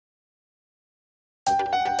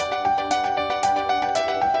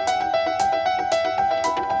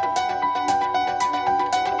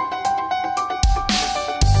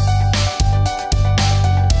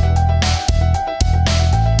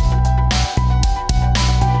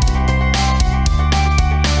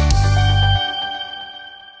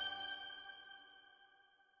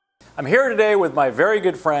I'm here today with my very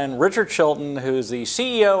good friend, Richard Chilton, who's the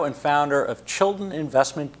CEO and founder of Chilton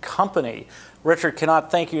Investment Company. Richard, cannot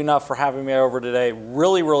thank you enough for having me over today.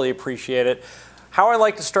 Really, really appreciate it. How I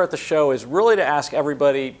like to start the show is really to ask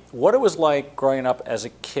everybody what it was like growing up as a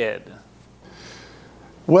kid.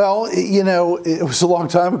 Well, you know, it was a long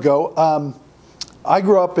time ago. I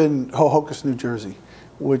grew up in Hohokus, New Jersey,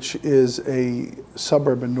 which is a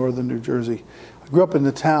suburb in northern New Jersey. I grew up in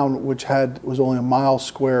the town which was only a mile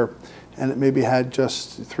square, and it maybe had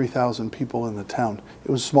just 3,000 people in the town.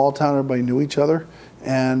 It was a small town, everybody knew each other,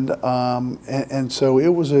 and so it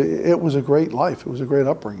was a great life. It was a great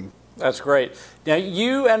upbringing. That's great. Now,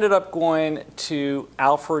 you ended up going to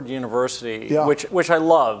Alfred University, yeah. which I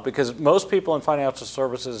love, because most people in financial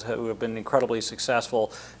services who have been incredibly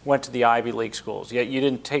successful went to the Ivy League schools, yet you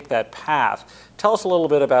didn't take that path. Tell us a little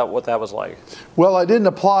bit about what that was like. Well, I didn't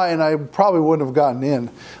apply, and I probably wouldn't have gotten in.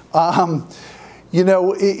 You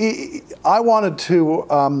know, I wanted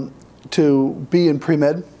to be in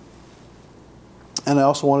pre-med, and I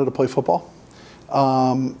also wanted to play football.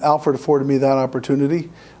 Alfred afforded me that opportunity.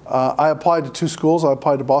 I applied to two schools. I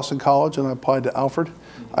applied to Boston College and I applied to Alfred.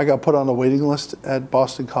 I got put on the waiting list at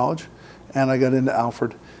Boston College, and I got into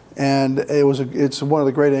Alfred. And it's one of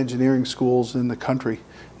the great engineering schools in the country,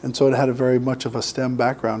 and so it had very much of a STEM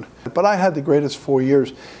background. But I had the greatest 4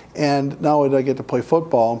 years, and not only did I get to play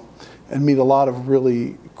football and meet a lot of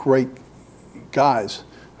really great guys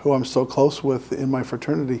who I'm still close with in my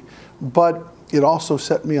fraternity, but it also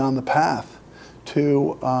set me on the path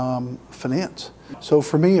to finance. So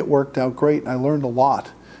for me, it worked out great, and I learned a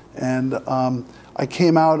lot. And I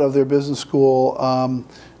came out of their business school,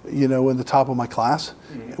 you know, in the top of my class,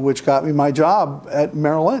 which got me my job at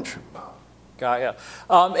Merrill Lynch. Got ya.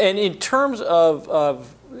 And in terms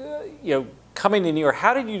of you know, coming to New York,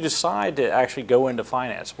 how did you decide to actually go into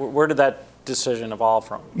finance? Where did that decision evolve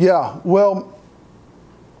from? Yeah, well,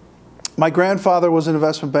 my grandfather was an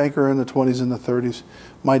investment banker in the 20s and the 30s.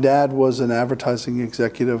 My dad was an advertising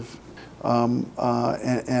executive.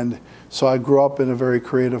 And so I grew up in a very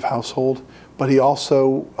creative household, but he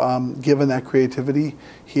also, given that creativity,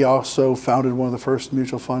 he also founded one of the first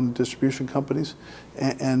mutual fund distribution companies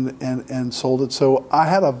and sold it. So I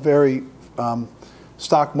had a very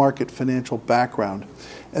stock market financial background.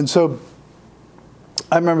 And so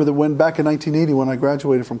I remember that back in 1980 when I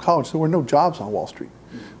graduated from college, there were no jobs on Wall Street.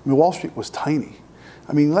 I mean, Wall Street was tiny.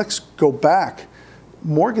 I mean, let's go back.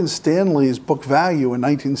 Morgan Stanley's book value in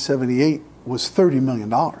 1978 was $30 million.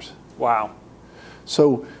 Wow.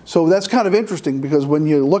 So that's kind of interesting, because when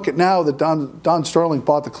you look at now that Don Sterling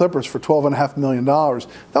bought the Clippers for $12.5 million,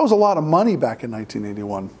 that was a lot of money back in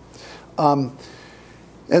 1981.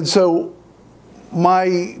 And so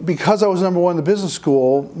because I was #1 in the business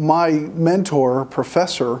school, my mentor,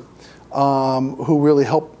 professor, who really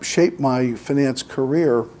helped shape my finance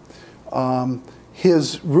career,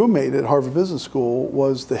 his roommate at Harvard Business School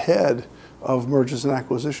was the head of mergers and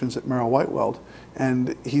acquisitions at Merrill Whitewell,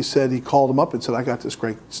 and he said, he called him up and said, "I got this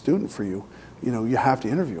great student for you. You know, you have to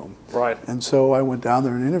interview him." Right. And so I went down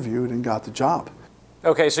there and interviewed and got the job.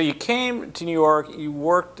 Okay, so you came to New York. You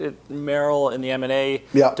worked at Merrill in the M&A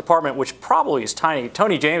department, which probably is tiny.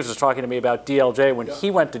 Tony James was talking to me about DLJ when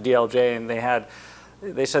he went to DLJ, and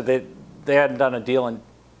they said that they hadn't done a deal in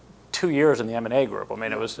 2 years in the M&A group. I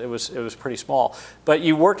mean, it was pretty small. But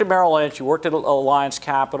you worked at Merrill Lynch, you worked at Alliance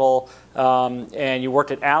Capital, and you worked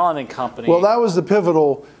at Allen and Company. Well, that was the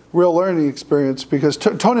pivotal real learning experience, because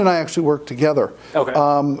Tony and I actually worked together. Okay.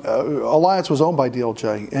 Alliance was owned by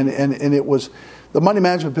DLJ, and it was, the money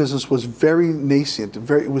management business was very nascent.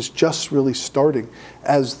 It was just really starting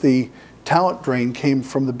as the talent drain came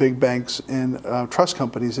from the big banks and trust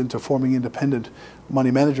companies into forming independent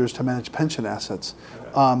money managers to manage pension assets.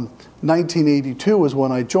 1982 was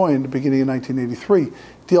when I joined, beginning in 1983.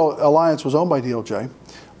 Alliance was owned by DLJ,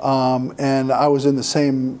 and I was in the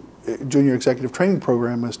same junior executive training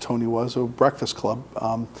program as Tony was, a breakfast club,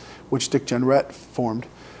 which Dick Jenrette formed.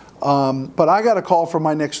 But I got a call from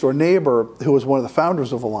my next door neighbor, who was one of the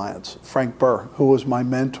founders of Alliance, Frank Burr, who was my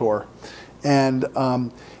mentor. And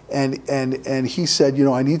he said, you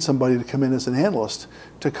know, I need somebody to come in as an analyst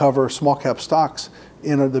to cover small cap stocks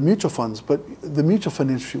in the mutual funds. But the mutual fund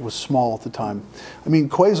industry was small at the time. I mean,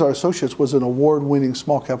 Quasar Associates was an award-winning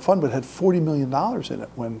small cap fund, but had $40 million in it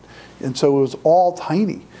and so it was all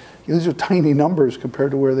tiny. These are tiny numbers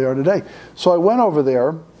compared to where they are today. So I went over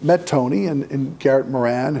there, met Tony and Garrett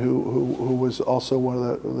Moran, who was also one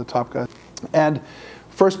of the top guys, and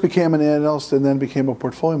first became an analyst and then became a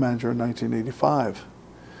portfolio manager in 1985.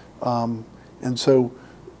 And so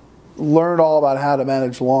learned all about how to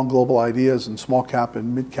manage long global ideas and small cap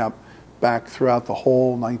and mid cap back throughout the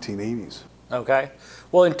whole 1980s. Okay.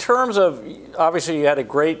 Well, in terms of, obviously you had a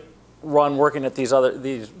great run working at these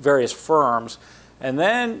various firms, and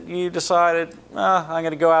then you decided, I'm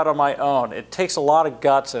going to go out on my own. It takes a lot of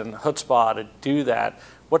guts and chutzpah to do that.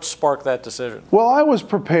 What sparked that decision? Well, I was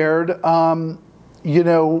prepared. You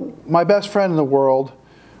know, my best friend in the world,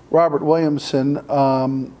 Robert Williamson,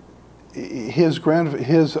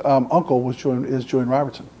 his uncle is Julian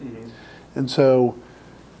Robertson. Mm-hmm. And so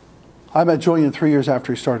I met Julian 3 years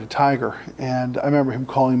after he started Tiger, and I remember him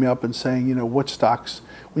calling me up and saying, you know, what stocks,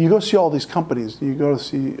 when you go see all these companies, you go to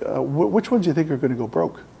see, which ones do you think are going to go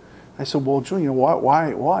broke? I said, well, Julian,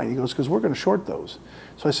 why? He goes, because we're going to short those.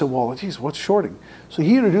 So I said, well, geez, what's shorting? So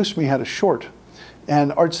he introduced me how to short.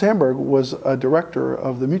 And Art Sandberg was a director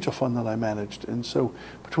of the mutual fund that I managed. And so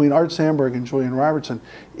between Art Sandberg and Julian Robertson,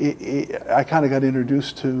 I kind of got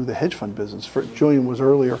introduced to the hedge fund business. Julian was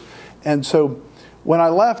earlier. And so when I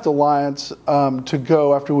left Alliance to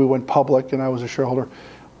go after we went public and I was a shareholder,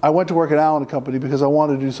 I went to work at Allen & Company because I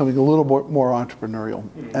wanted to do something a little more entrepreneurial.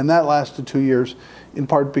 Mm-hmm. And that lasted 2 years, in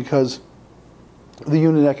part because the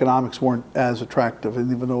unit economics weren't as attractive,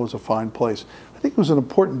 and even though it was a fine place. I think it was an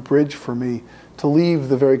important bridge for me to leave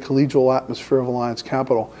the very collegial atmosphere of Alliance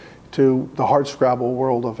Capital to the hardscrabble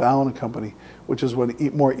world of Allen & Company, which is when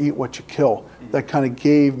eat what you kill. Mm-hmm. That kind of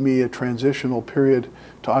gave me a transitional period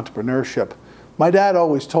to entrepreneurship. My dad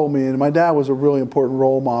always told me, and my dad was a really important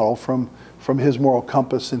role model from his moral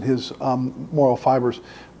compass and his moral fibers,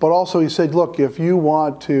 but also he said, look, if you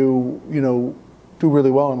want to, you know, do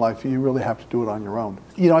really well in life, you really have to do it on your own.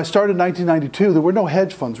 You know, I started in 1992. There were no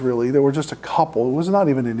hedge funds really. There were just a couple. It was not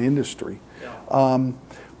even an industry. Yeah.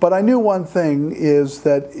 But I knew one thing is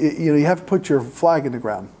that you know, you have to put your flag in the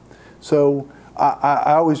ground. So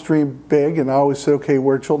I always dreamed big, and I always said, okay,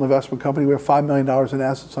 we're a Chilton Investment Company. We have $5 million in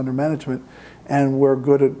assets under management, and we're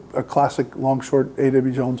good at a classic long-short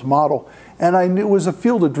A.W. Jones model. And I knew it was a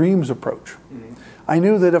field of dreams approach. Mm-hmm. I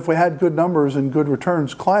knew that if we had good numbers and good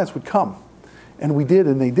returns, clients would come. And we did,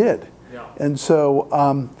 and they did. Yeah. And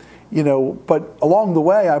so, you know, but along the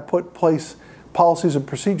way, I put place policies and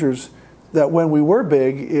procedures that when we were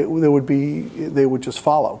big, they would just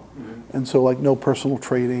follow. Mm-hmm. And so, like, no personal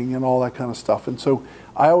trading and all that kind of stuff. And so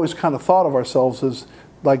I always kind of thought of ourselves as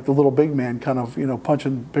like the little big man, kind of, you know,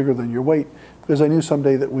 punching bigger than your weight, because I knew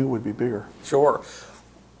someday that we would be bigger. Sure.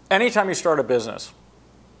 Anytime you start a business,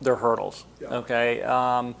 there are hurdles, yeah.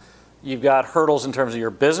 Okay? You've got hurdles in terms of your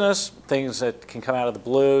business, things that can come out of the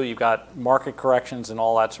blue. You've got market corrections and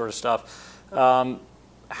all that sort of stuff.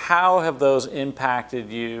 How have those impacted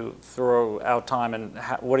you throughout time, and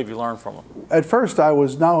what have you learned from them? At first, I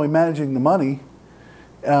was not only managing the money,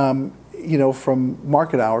 you know, from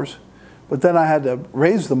market hours, but then I had to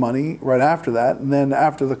raise the money right after that. And then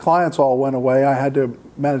after the clients all went away, I had to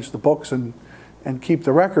manage the books and keep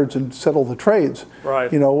the records and settle the trades.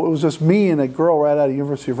 Right. You know, it was just me and a girl right out of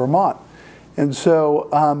University of Vermont. And so,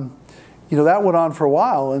 you know, that went on for a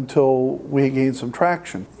while until we gained some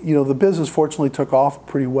traction. You know, the business fortunately took off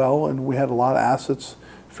pretty well, and we had a lot of assets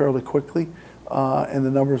fairly quickly, and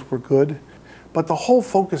the numbers were good. But the whole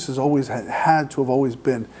focus has always had to have always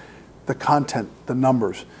been the content, the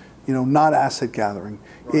numbers, you know, not asset gathering,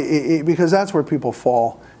 right. Because that's where people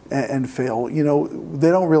fall and fail. You know, they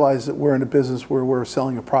don't realize that we're in a business where we're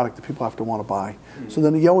selling a product that people have to want to buy. Mm-hmm. So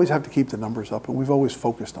then you always have to keep the numbers up, and we've always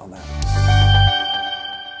focused on that.